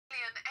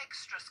million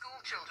extra school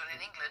children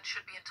in England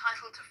should be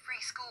entitled to free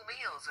school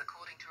meals,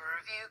 according to a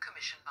review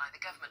commissioned by the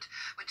government,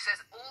 which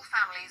says all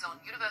families on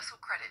universal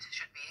credit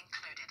should be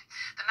included.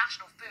 The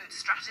National Food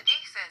Strategy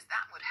says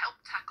that would help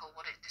tackle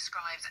what it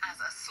describes as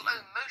a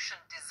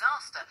slow-motion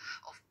disaster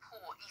of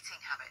poor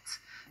eating habits.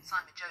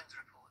 Simon Jones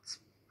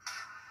reports.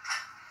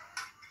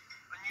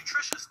 A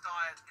nutritious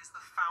diet is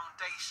the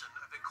foundation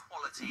of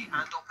equality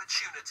and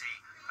opportunity,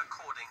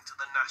 according to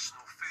the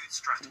National Food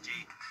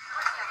Strategy.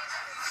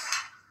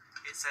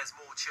 It says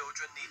more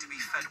children need to be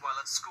fed well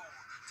at school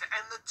to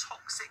end the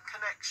toxic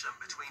connection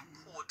between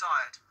poor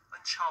diet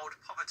and child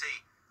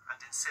poverty, and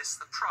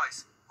insists the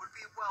price would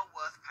be well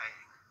worth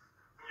paying.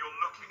 You're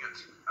looking at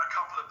a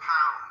couple of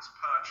pounds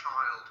per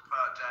child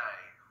per day,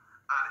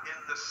 and in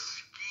the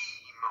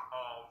scheme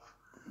of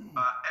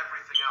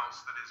everything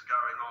else that is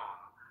going on,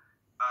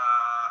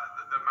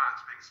 the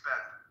amount being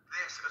spent,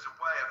 this as a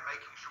way of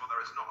making sure there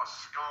is not a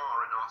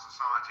scar in our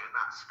society, and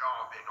that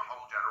scar being a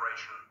whole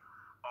generation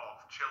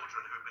of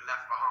children who have been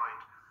left behind,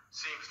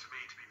 seems to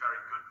me to be very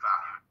good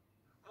value.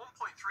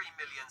 1.3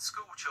 million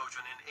school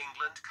children in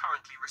England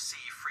currently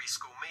receive free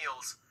school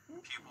meals.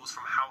 Pupils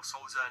from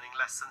households earning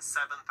less than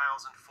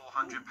 £7,400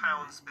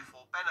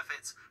 before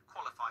benefits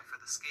qualify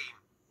for the scheme.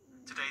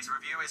 Today's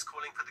review is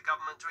calling for the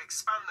government to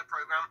expand the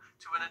programme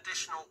to an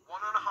additional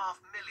 1.5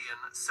 million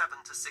 7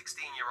 to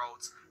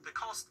 16-year-olds. The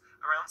cost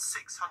around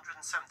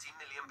 £670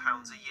 million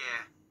a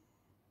year.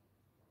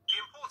 The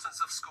importance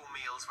of school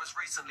meals was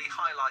recently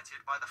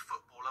highlighted by the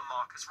footballer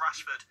Marcus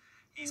Rashford.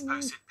 He's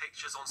posted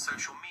pictures on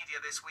social media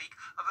this week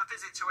of a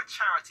visit to a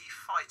charity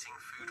fighting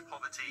food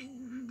poverty.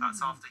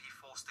 That's after he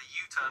forced a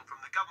U-turn from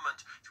the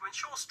government to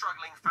ensure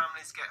struggling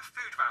families get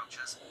food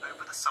vouchers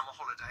over the summer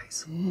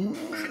holidays.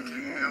 I think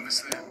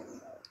obviously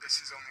this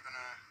is only going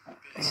to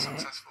be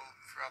successful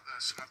throughout the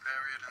summer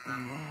period, and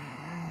then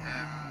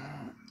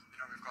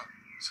we've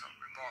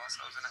bought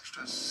ourselves an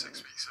extra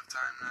 6 weeks of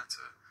time there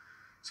to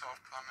sort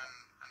of plan and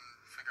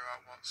figure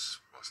out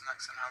what's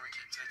next and how we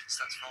keep taking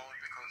steps forward,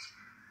 because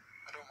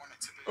I don't want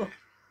it to be,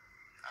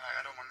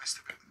 I don't want this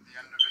to be the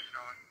end of it,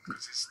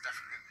 because there's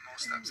definitely more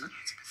steps that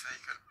need to be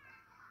taken.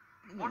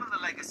 One of the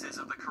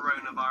legacies of the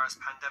coronavirus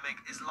pandemic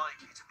is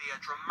likely to be a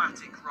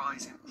dramatic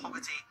rise in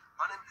poverty,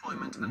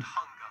 unemployment and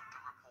hunger,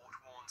 the report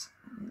warns.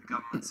 The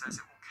government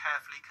says it will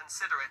carefully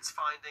consider its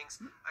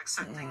findings,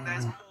 accepting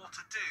there's more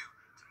to do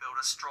to build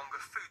a stronger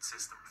food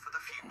system for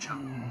the future.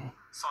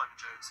 Simon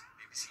Jones,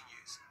 BBC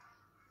News.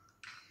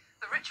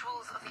 The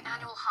rituals of the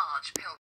annual Hajj pilgrimage